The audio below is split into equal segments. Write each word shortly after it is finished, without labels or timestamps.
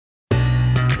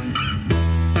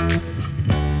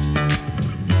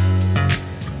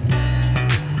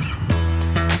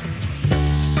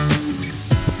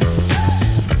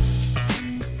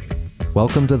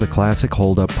Welcome to the Classic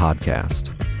Holdup Podcast,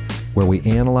 where we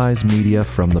analyze media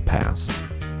from the past.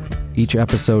 Each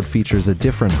episode features a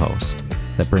different host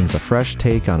that brings a fresh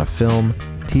take on a film,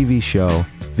 TV show,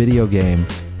 video game,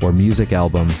 or music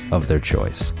album of their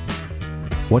choice.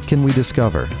 What can we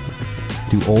discover?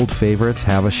 Do old favorites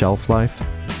have a shelf life?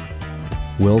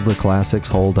 Will the classics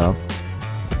hold up?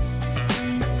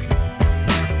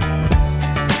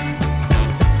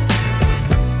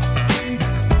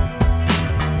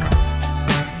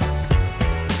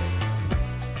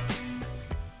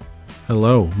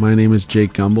 Hello, my name is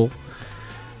Jake Gumbel.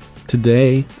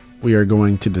 Today, we are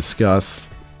going to discuss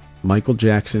Michael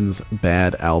Jackson's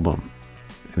Bad album,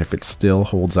 and if it still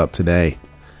holds up today.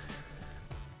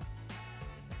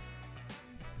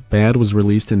 Bad was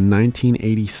released in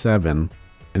 1987,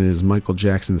 and it is Michael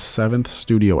Jackson's 7th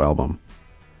studio album.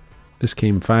 This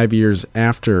came 5 years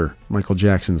after Michael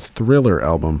Jackson's Thriller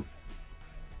album,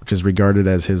 which is regarded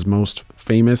as his most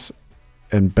famous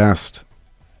and best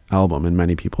album in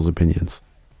many people's opinions.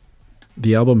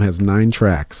 The album has 9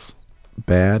 tracks: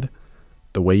 Bad,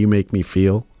 The Way You Make Me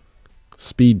Feel,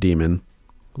 Speed Demon,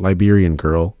 Liberian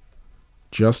Girl,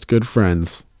 Just Good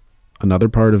Friends, Another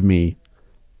Part of Me,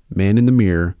 Man in the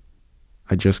Mirror,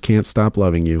 I Just Can't Stop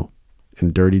Loving You,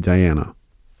 and Dirty Diana.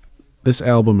 This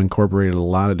album incorporated a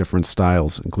lot of different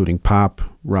styles, including pop,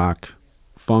 rock,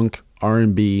 funk,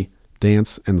 R&B,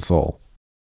 dance, and soul.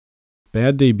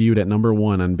 Bad debuted at number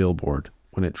 1 on Billboard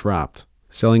when it dropped,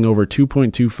 selling over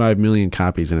 2.25 million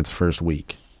copies in its first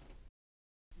week.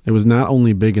 It was not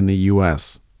only big in the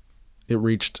US, it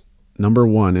reached number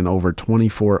 1 in over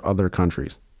 24 other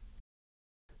countries.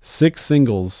 6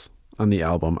 singles on the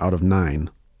album out of 9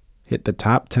 hit the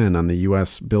top 10 on the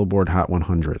US Billboard Hot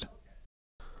 100.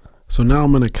 So now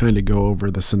I'm going to kind of go over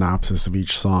the synopsis of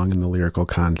each song and the lyrical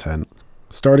content.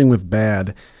 Starting with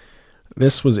Bad,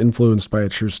 this was influenced by a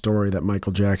true story that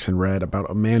Michael Jackson read about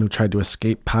a man who tried to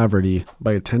escape poverty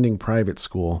by attending private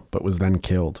school but was then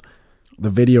killed. The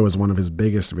video is one of his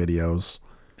biggest videos,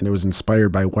 and it was inspired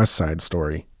by West Side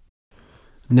Story.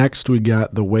 Next, we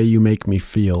got The Way You Make Me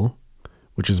Feel,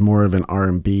 which is more of an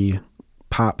R&B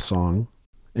pop song.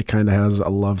 It kind of has a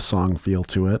love song feel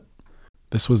to it.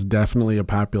 This was definitely a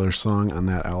popular song on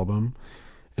that album,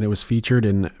 and it was featured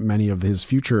in many of his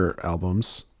future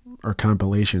albums or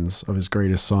compilations of his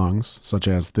greatest songs, such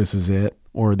as This Is It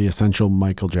or The Essential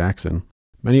Michael Jackson.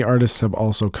 Many artists have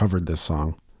also covered this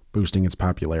song, boosting its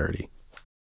popularity.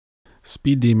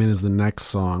 Speed Demon is the next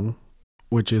song,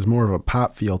 which is more of a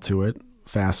pop feel to it,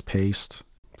 fast-paced.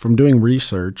 From doing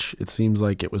research, it seems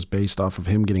like it was based off of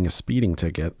him getting a speeding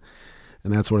ticket,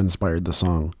 and that's what inspired the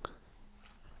song.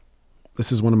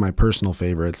 This is one of my personal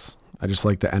favorites. I just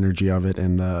like the energy of it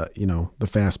and the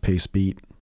fast-paced beat.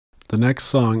 The next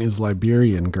song is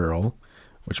Liberian Girl,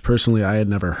 which personally I had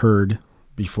never heard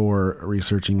before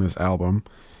researching this album.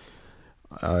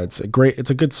 It's a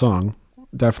good song.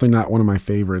 Definitely not one of my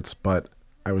favorites, but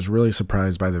I was really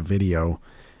surprised by the video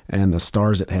and the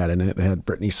stars it had in it. It had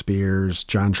Britney Spears,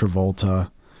 John Travolta,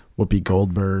 Whoopi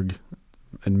Goldberg,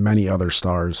 and many other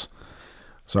stars.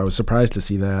 So I was surprised to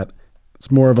see that. It's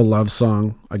more of a love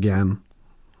song, again.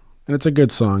 And it's a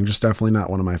good song, just definitely not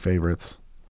one of my favorites.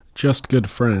 Just Good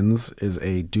Friends is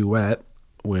a duet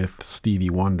with Stevie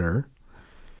Wonder.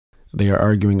 They are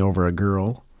arguing over a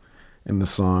girl in the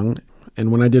song.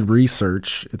 And when I did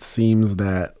research, it seems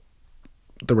that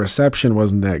the reception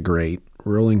wasn't that great.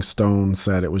 Rolling Stone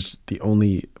said it was the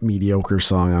only mediocre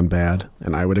song on Bad,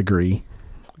 and I would agree.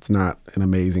 It's not an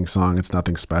amazing song. It's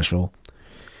nothing special.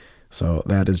 So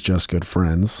that is Just Good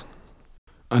Friends.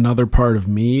 Another Part of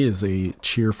Me is a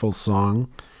cheerful song.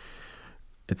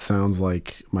 It sounds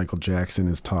like Michael Jackson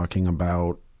is talking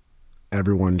about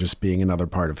everyone just being another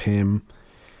part of him.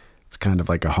 It's kind of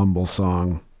like a humble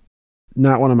song.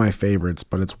 Not one of my favorites,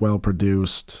 but it's well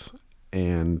produced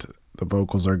and the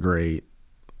vocals are great.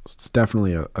 It's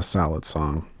definitely a solid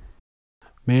song.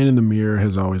 Man in the Mirror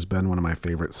has always been one of my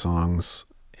favorite songs,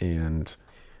 and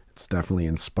it's definitely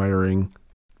inspiring.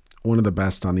 One of the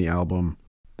best on the album.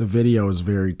 The video is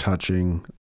very touching.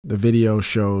 The video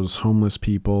shows homeless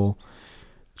people,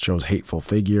 shows hateful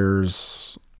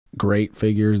figures, great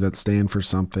figures that stand for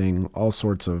something, all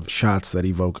sorts of shots that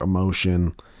evoke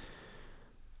emotion.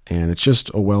 And it's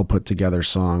just a well put together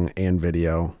song and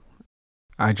video.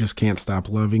 I Just Can't Stop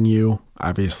Loving You,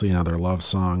 obviously another love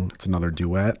song. It's another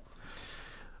duet.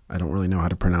 I don't really know how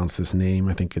to pronounce this name.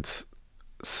 I think it's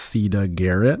Sida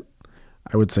Garrett.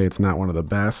 I would say it's not one of the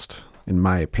best, in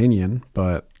my opinion,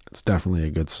 but it's definitely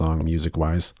a good song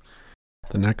music-wise.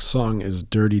 The next song is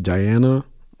Dirty Diana,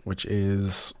 which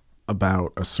is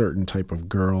about a certain type of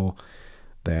girl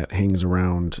that hangs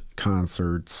around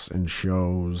concerts and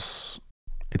shows.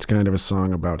 It's kind of a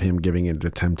song about him giving in to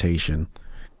temptation.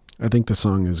 I think the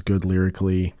song is good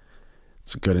lyrically.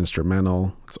 It's a good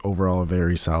instrumental. It's overall a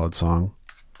very solid song.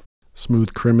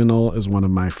 Smooth Criminal is one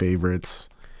of my favorites.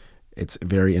 It's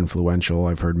very influential.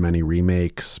 I've heard many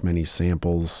remakes, many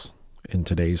samples in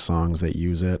today's songs that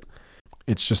use it.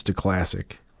 It's just a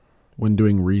classic. When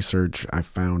doing research, I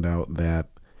found out that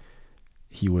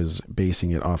he was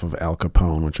basing it off of Al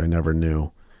Capone, which I never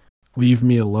knew. Leave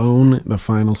Me Alone, the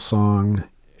final song,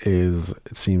 it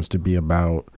seems to be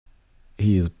about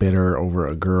he is bitter over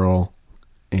a girl,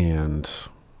 and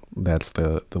that's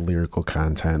the lyrical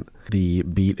content. The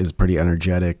beat is pretty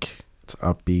energetic. It's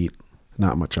upbeat.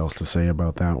 Not much else to say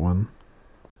about that one.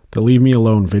 The Leave Me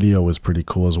Alone video was pretty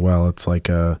cool as well. It's like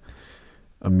a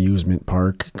amusement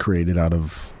park created out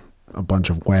of a bunch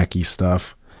of wacky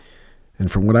stuff.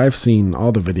 And from what I've seen,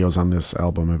 all the videos on this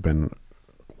album have been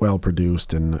well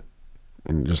produced and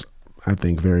just, I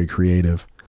think, very creative.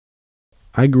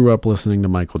 I grew up listening to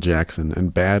Michael Jackson,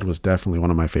 and Bad was definitely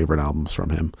one of my favorite albums from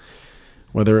him.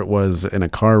 Whether it was in a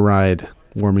car ride,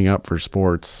 warming up for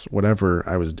sports, whatever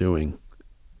I was doing,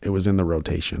 it was in the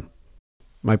rotation.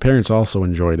 My parents also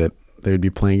enjoyed it. They would be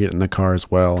playing it in the car as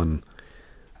well, and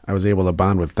I was able to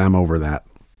bond with them over that.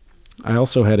 I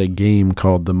also had a game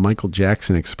called the Michael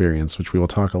Jackson Experience, which we will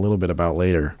talk a little bit about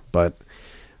later, but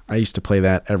I used to play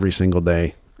that every single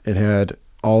day. It had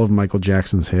all of Michael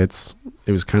Jackson's hits.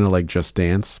 It was kind of like Just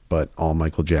Dance, but all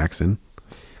Michael Jackson.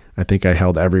 I think I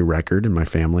held every record in my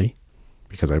family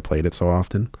because I played it so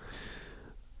often.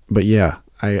 But yeah,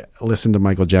 I listened to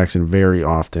Michael Jackson very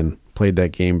often, played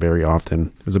that game very often.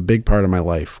 It was a big part of my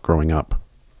life growing up.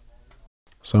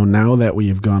 So now that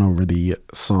we've gone over the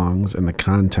songs and the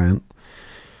content,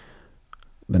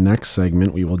 the next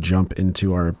segment we will jump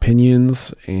into our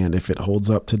opinions and if it holds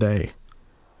up today.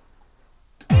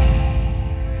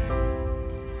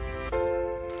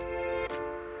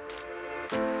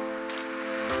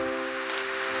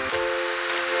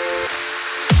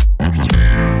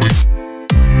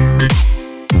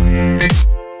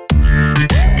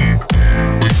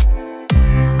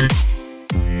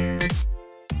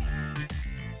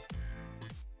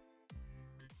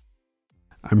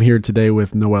 I'm here today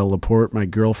with Noelle Laporte, my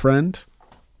girlfriend.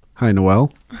 Hi,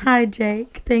 Noelle. Hi,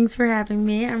 Jake. Thanks for having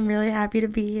me. I'm really happy to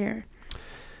be here.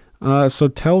 So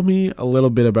tell me a little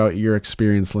bit about your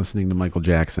experience listening to Michael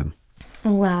Jackson.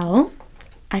 Well,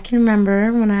 I can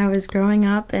remember when I was growing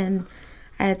up and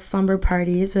I had slumber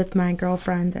parties with my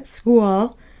girlfriends at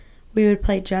school. We would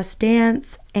play Just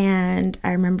Dance, and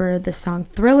I remember the song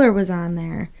Thriller was on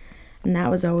there, and that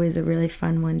was always a really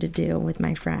fun one to do with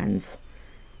my friends.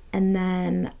 And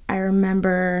then I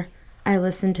remember I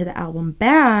listened to the album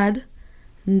Bad,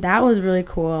 and that was really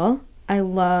cool. I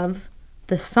love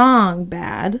the song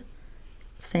Bad.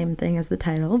 Same thing as the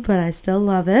title, but I still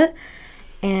love it.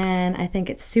 And I think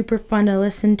it's super fun to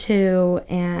listen to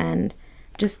and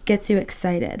just gets you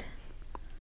excited.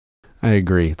 I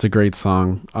agree. It's a great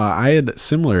song. I had a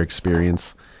similar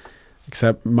experience,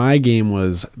 except my game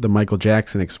was the Michael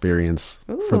Jackson Experience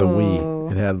for the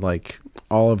Wii. It had like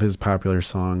all of his popular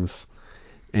songs,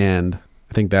 and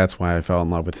I think that's why I fell in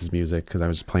love with his music, because I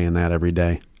was playing that every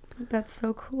day. That's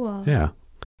so cool. Yeah.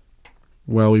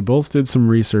 Well, we both did some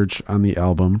research on the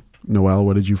album. Noelle,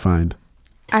 what did you find?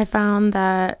 I found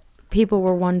that people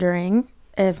were wondering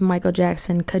if Michael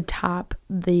Jackson could top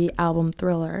the album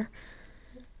Thriller.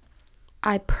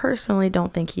 I personally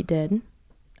don't think he did.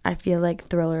 I feel like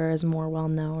Thriller is more well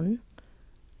known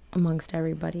amongst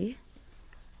everybody.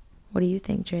 What do you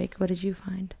think, Jake? What did you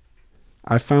find?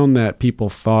 I found that people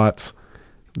thought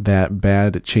that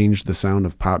Bad changed the sound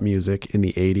of pop music in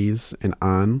the 80s and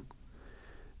on.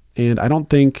 And I don't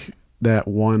think that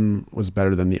one was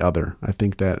better than the other. I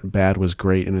think that Bad was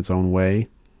great in its own way,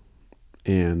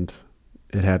 and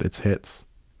it had its hits.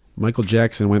 Michael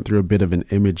Jackson went through a bit of an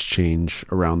image change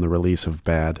around the release of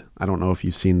Bad. I don't know if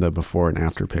you've seen the before and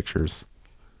after pictures.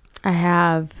 I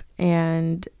have,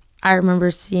 and I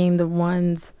remember seeing the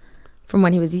ones from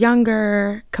when he was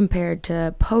younger compared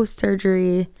to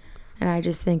post-surgery, and I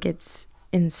just think it's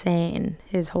insane,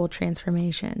 his whole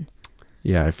transformation.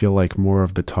 Yeah, I feel like more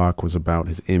of the talk was about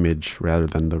his image rather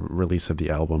than the release of the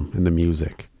album and the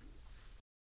music.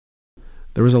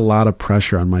 There was a lot of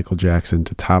pressure on Michael Jackson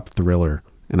to top Thriller,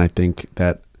 and I think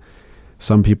that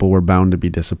some people were bound to be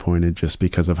disappointed just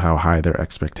because of how high their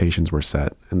expectations were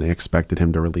set, and they expected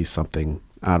him to release something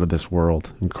out of this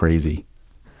world and crazy.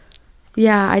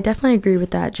 Yeah, I definitely agree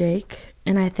with that, Jake.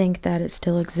 And I think that it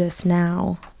still exists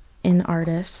now in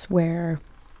artists where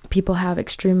people have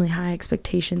extremely high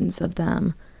expectations of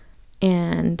them.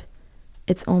 And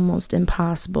it's almost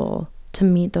impossible to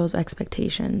meet those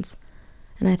expectations.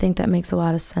 And I think that makes a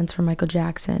lot of sense for Michael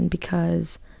Jackson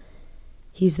because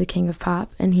he's the king of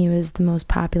pop and he was the most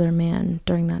popular man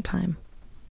during that time.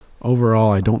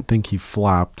 Overall, I don't think he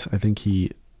flopped. I think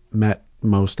he met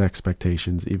most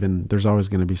expectations. Even there's always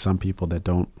going to be some people that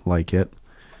don't like it,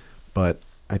 but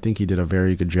I think he did a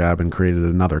very good job and created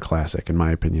another classic, in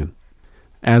my opinion.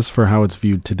 As for how it's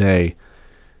viewed today,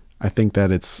 I think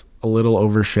that it's a little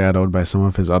overshadowed by some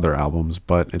of his other albums,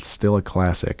 but it's still a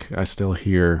classic. I still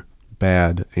hear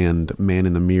Bad and Man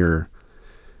in the Mirror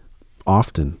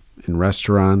often in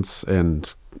restaurants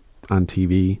and on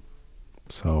TV.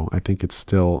 So I think it's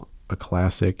still a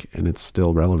classic and it's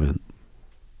still relevant.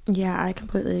 Yeah, I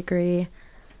completely agree.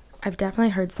 I've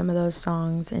definitely heard some of those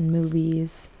songs in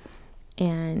movies,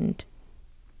 and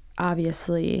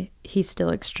obviously he's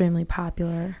still extremely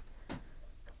popular.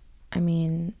 I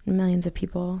mean, millions of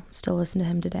people still listen to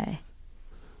him today.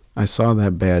 I saw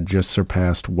that Bad just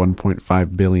surpassed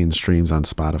 1.5 billion streams on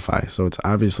Spotify, so it's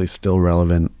obviously still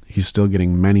relevant. He's still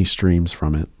getting many streams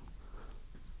from it.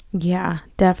 Yeah,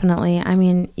 definitely. I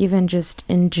mean, even just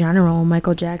in general,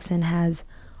 Michael Jackson has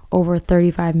over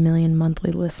 35 million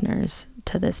monthly listeners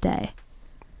to this day.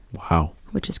 Wow.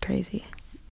 Which is crazy.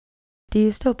 Do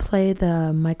you still play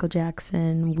the Michael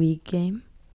Jackson Wii game?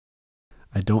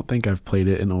 I don't think I've played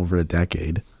it in over a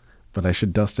decade, but I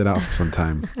should dust it out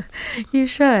sometime. You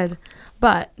should.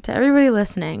 But to everybody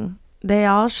listening, they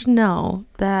all should know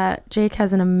that Jake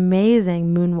has an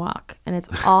amazing moonwalk, and it's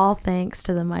all thanks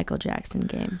to the Michael Jackson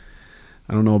game.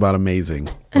 I don't know about amazing,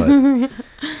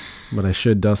 but I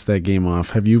should dust that game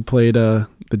off. Have you played the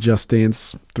Just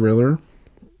Dance Thriller?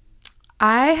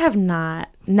 I have not.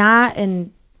 Not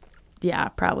in,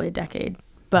 probably a decade.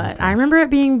 But okay. I remember it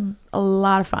being a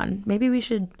lot of fun. Maybe we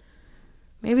should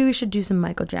do some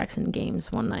Michael Jackson games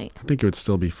one night. I think it would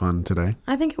still be fun today.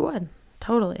 I think it would.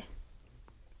 Totally.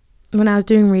 When I was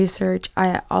doing research,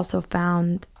 I also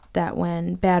found that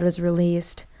when Bad was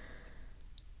released,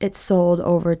 it sold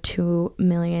over 2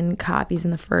 million copies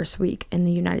in the first week in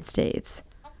the United States.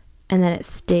 And then it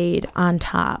stayed on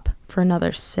top for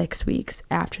another 6 weeks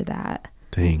after that.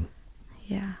 Dang.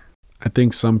 Yeah. I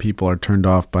think some people are turned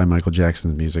off by Michael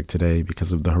Jackson's music today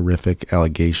because of the horrific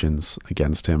allegations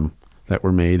against him that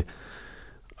were made.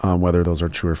 Whether those are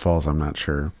true or false, I'm not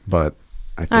sure. But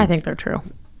I think they're true.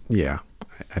 Yeah,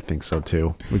 I think so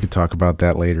too. We could talk about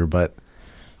that later, but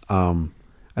I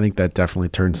think that definitely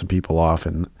turned some people off.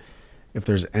 And if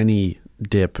there's any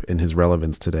dip in his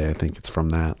relevance today, I think it's from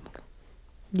that.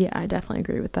 Yeah, I definitely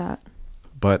agree with that.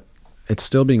 But it's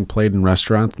still being played in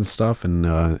restaurants and stuff and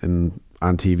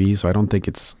on TV, so I don't think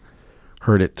it's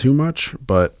hurt it too much.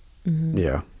 But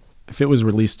yeah, if it was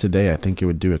released today, I think it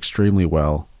would do extremely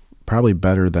well. Probably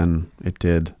better than it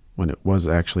did when it was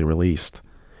actually released.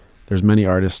 There's many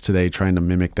artists today trying to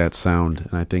mimic that sound,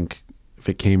 and I think if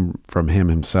it came from him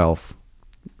himself,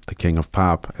 the king of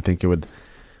pop, I think it would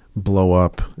blow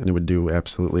up and it would do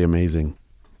absolutely amazing.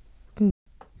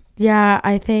 Yeah,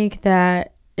 I think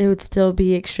that it would still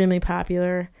be extremely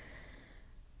popular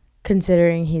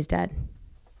considering he's dead.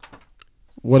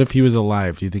 What if he was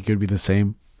alive? Do you think it would be the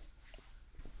same?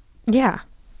 Yeah.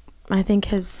 I think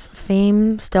his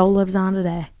fame still lives on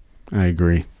today. I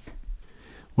agree.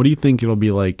 What do you think it'll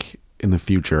be like in the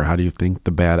future? How do you think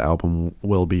the Bad album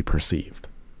will be perceived?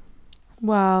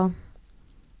 Well,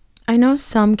 I know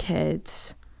some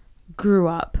kids grew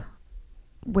up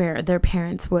where their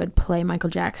parents would play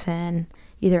Michael Jackson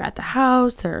either at the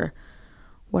house or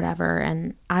whatever,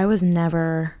 and I was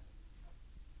never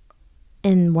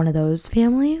in one of those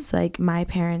families. Like, my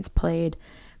parents played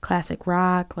classic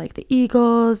rock like the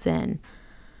Eagles and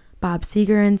Bob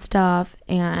Seger and stuff,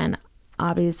 and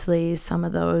obviously some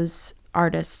of those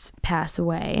artists pass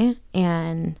away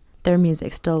and their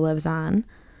music still lives on.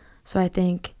 So I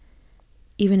think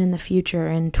even in the future,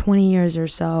 in 20 years or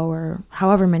so, or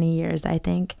however many years, I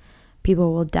think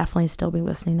people will definitely still be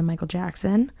listening to Michael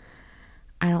Jackson.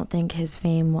 I don't think his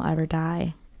fame will ever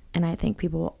die, and I think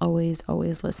people will always,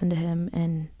 always listen to him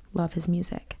and love his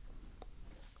music.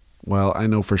 Well, I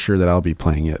know for sure that I'll be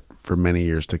playing it for many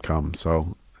years to come,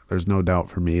 so there's no doubt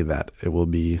for me that it will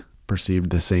be perceived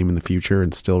the same in the future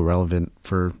and still relevant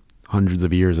for hundreds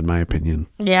of years, in my opinion.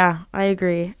 Yeah, I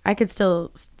agree. I could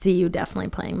still see you definitely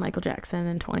playing Michael Jackson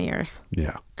in 20 years.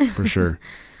 Yeah, for sure.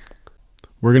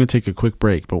 We're going to take a quick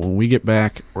break, but when we get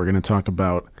back, we're going to talk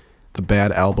about the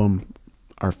Bad album,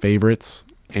 our favorites,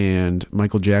 and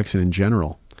Michael Jackson in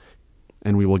general.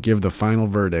 And we will give the final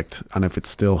verdict on if it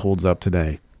still holds up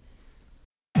today.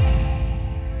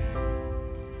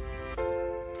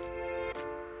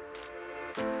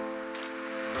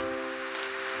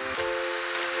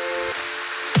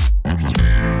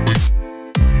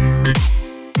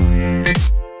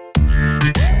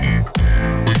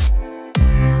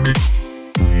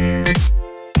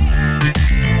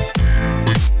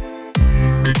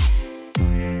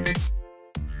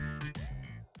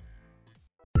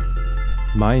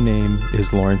 My name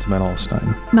is Lawrence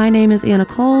Menalstein. My name is Anna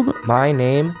Kolb. My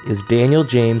name is Daniel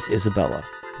James Isabella.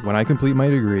 When I complete my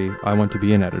degree, I want to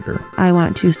be an editor. I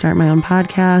want to start my own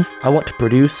podcast. I want to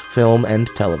produce film and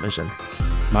television.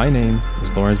 My name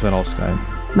is Lawrence Menalstein.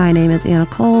 My name is Anna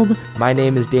Kolb. My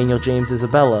name is Daniel James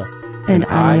Isabella. And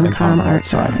I am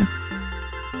ComArtsci.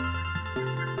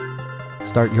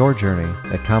 Start your journey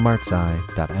at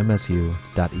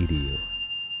comartsci.msu.edu.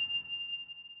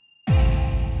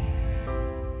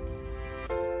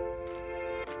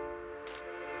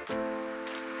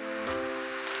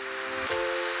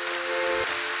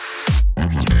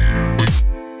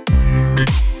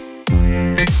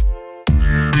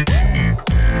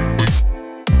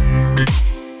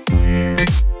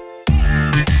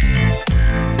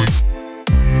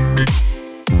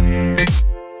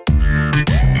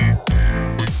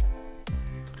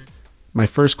 My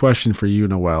first question for you,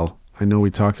 Noel. I know we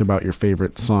talked about your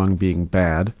favorite song being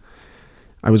Bad.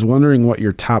 I was wondering what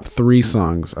your top 3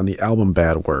 songs on the album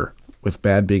Bad were, with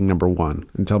Bad being number 1,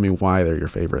 and tell me why they're your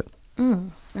favorite.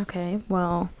 Okay,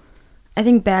 well, I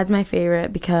think Bad's my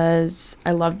favorite because I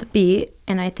love the beat,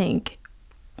 and I think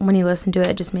when you listen to it,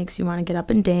 it just makes you want to get up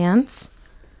and dance.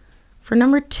 For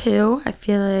number 2, I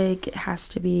feel like it has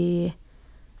to be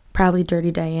probably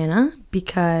Dirty Diana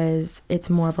because it's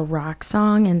more of a rock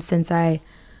song, and since I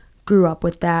grew up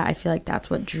with that, I feel like that's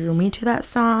what drew me to that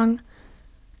song.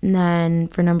 And then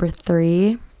for number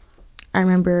 3, I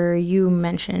remember you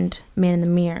mentioned Man in the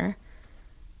Mirror.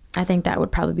 I think that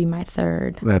would probably be my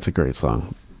third. That's a great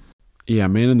song. Yeah,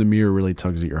 Man in the Mirror really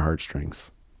tugs at your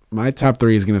heartstrings. My top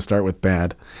 3 is going to start with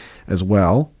Bad as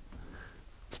well.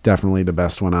 It's definitely the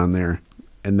best one on there.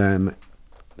 And then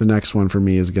the next one for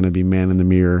me is going to be Man in the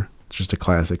Mirror. It's just a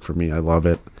classic for me. I love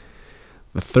it.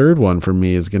 The third one for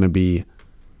me is going to be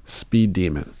Speed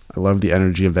Demon. I love the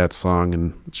energy of that song,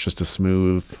 and it's just a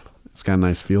smooth, it's got a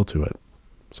nice feel to it.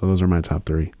 So those are my top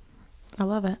 3. I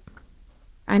love it.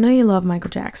 I know you love Michael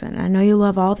Jackson. I know you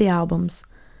love all the albums.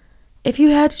 If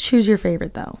you had to choose your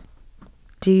favorite, though,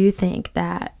 do you think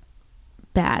that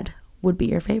Bad would be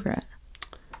your favorite?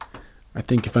 I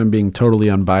think if I'm being totally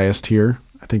unbiased here,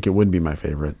 I think it would be my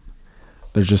favorite.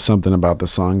 There's just something about the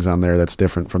songs on there that's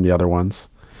different from the other ones,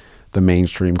 the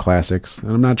mainstream classics.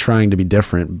 And I'm not trying to be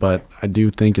different, but I do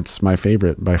think it's my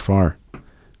favorite by far.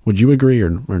 Would you agree or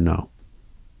no?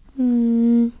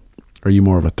 Are you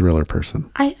more of a Thriller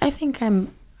person? I think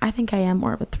I am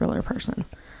more of a Thriller person.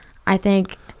 I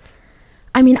don't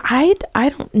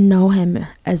know him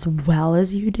as well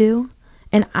as you do,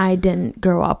 and I didn't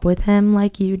grow up with him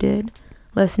like you did,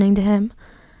 listening to him.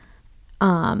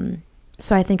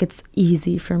 So I think it's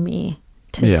easy for me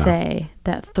to say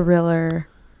that Thriller,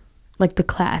 like the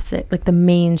classic, like the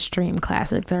mainstream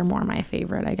classics, are more my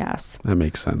favorite, I guess. That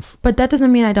makes sense. But that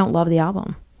doesn't mean I don't love the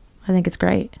album. I think it's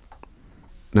great.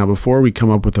 Now, before we come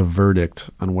up with a verdict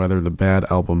on whether the Bad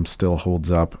album still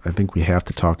holds up, I think we have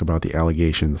to talk about the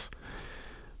allegations.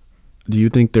 Do you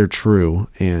think they're true?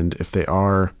 And if they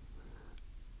are,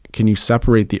 can you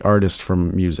separate the artist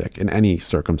from music in any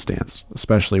circumstance,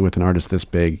 especially with an artist this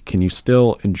big? Can you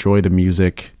still enjoy the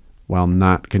music while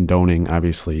not condoning,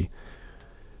 obviously,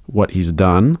 what he's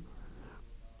done?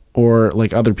 Or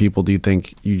like other people, do you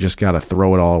think you just got to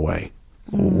throw it all away?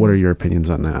 What are your opinions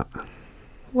on that?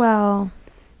 Well,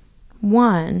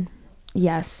 one,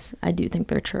 yes, I do think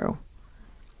they're true.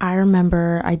 I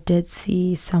remember I did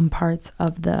see some parts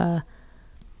of the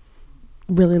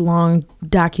really long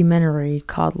documentary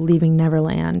called Leaving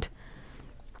Neverland.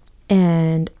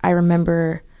 And I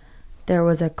remember there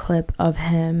was a clip of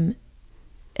him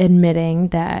admitting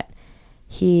that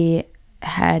he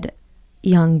had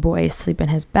young boys sleep in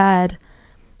his bed.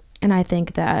 And I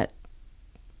think that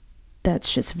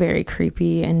that's just very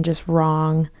creepy and just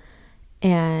wrong.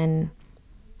 And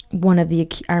I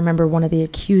remember one of the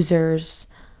accusers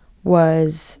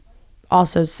was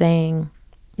also saying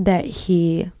that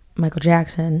Michael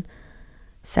Jackson,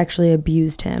 sexually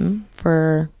abused him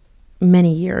for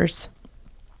many years.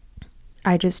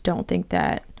 I just don't think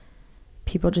that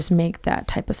people just make that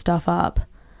type of stuff up.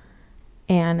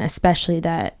 And especially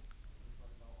that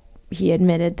he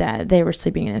admitted that they were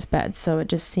sleeping in his bed. So it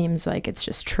just seems like it's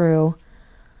just true.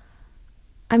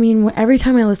 I mean, every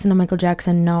time I listen to Michael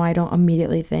Jackson, no, I don't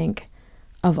immediately think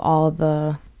of all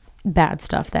the bad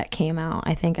stuff that came out.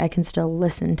 I think I can still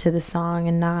listen to the song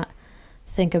and not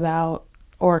think about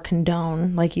or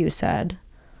condone, like you said,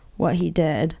 what he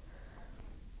did.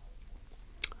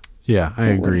 Yeah, I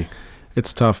agree.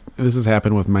 It's tough. This has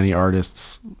happened with many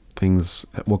artists. Things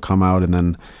will come out and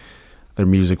then their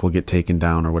music will get taken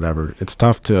down or whatever. It's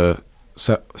tough to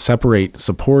separate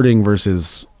supporting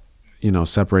versus,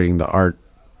 separating the art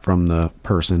from the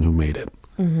person who made it.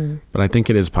 But I think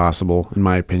it is possible, in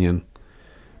my opinion,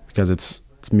 because it's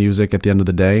music at the end of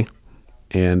the day,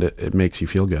 and it makes you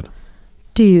feel good.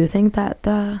 Do you think that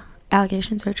the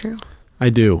allegations are true? I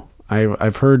do.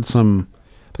 I've heard some.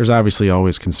 There's obviously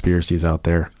always conspiracies out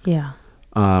there. Yeah.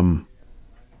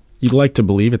 You'd like to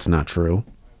believe it's not true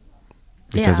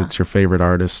because Yeah. it's your favorite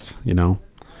artist,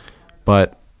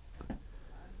 But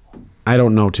I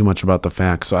don't know too much about the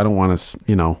facts, so I don't want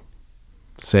to,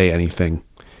 say anything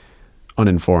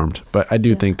uninformed. But I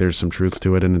do think there's some truth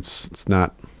to it, and it's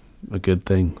not a good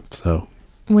thing. So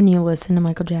When you listen to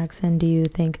Michael Jackson, do you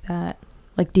think that,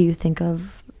 do you think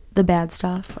of the bad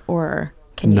stuff, or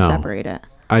can you No. separate it?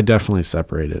 I definitely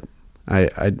separate it.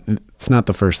 It's not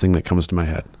the first thing that comes to my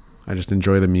head. I just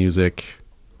enjoy the music,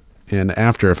 and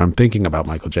after, if I'm thinking about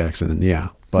Michael Jackson, then yeah.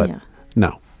 But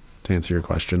no, to answer your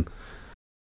question.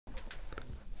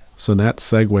 So that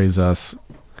segues us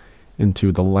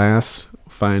into the last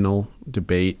final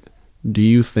debate. Do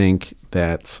you think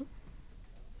that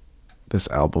this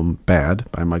album,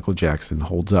 Bad, by Michael Jackson,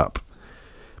 holds up?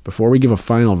 Before we give a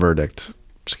final verdict,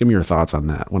 just give me your thoughts on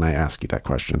that when I ask you that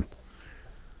question.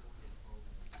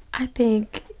 I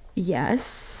think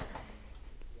yes.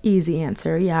 Easy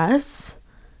answer, yes.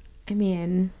 I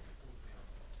mean,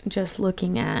 just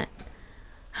looking at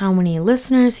how many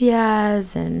listeners he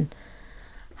has and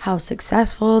how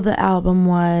successful the album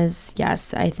was,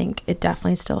 yes, I think it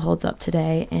definitely still holds up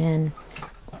today, and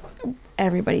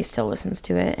everybody still listens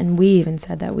to it, and we even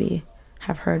said that we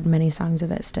have heard many songs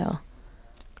of it still.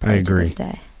 I agree. To this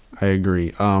day. I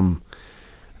agree.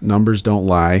 Numbers don't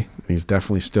lie. He's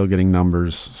definitely still getting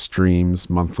numbers, streams,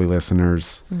 monthly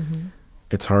listeners.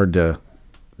 It's hard to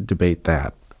debate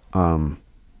that.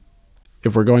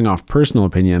 If we're going off personal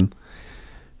opinion,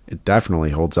 it definitely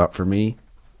holds up for me.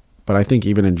 But I think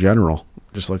even in general,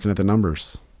 just looking at the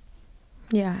numbers.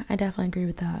 Yeah, I definitely agree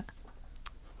with that.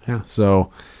 Yeah,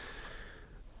 so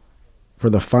for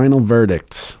the final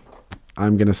verdict,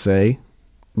 I'm going to say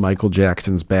Michael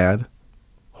Jackson's Bad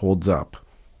holds up.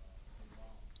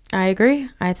 I agree.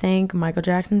 I think Michael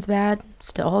Jackson's Bad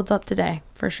still holds up today,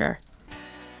 for sure.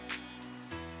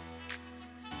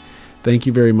 Thank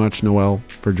you very much, Noelle,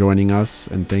 for joining us,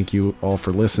 and thank you all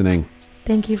for listening.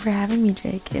 Thank you for having me,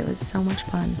 Jake. It was so much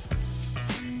fun.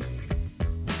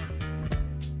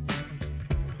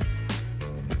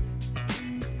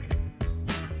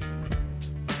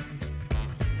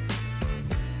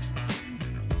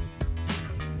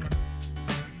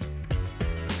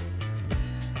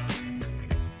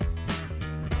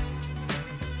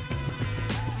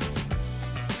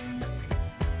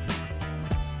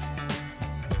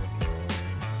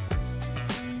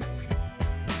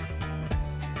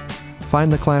 Find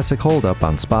the Classic Holdup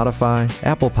on Spotify,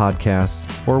 Apple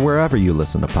Podcasts, or wherever you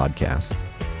listen to podcasts.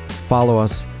 Follow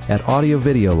us at Audio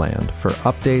Video Land for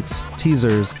updates,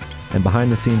 teasers, and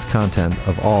behind-the-scenes content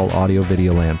of all Audio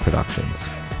Video Land productions.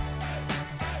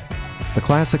 The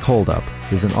Classic Holdup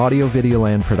is an Audio Video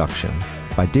Land production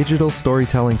by digital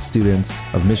storytelling students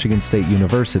of Michigan State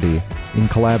University in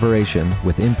collaboration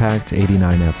with Impact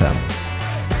 89 FM.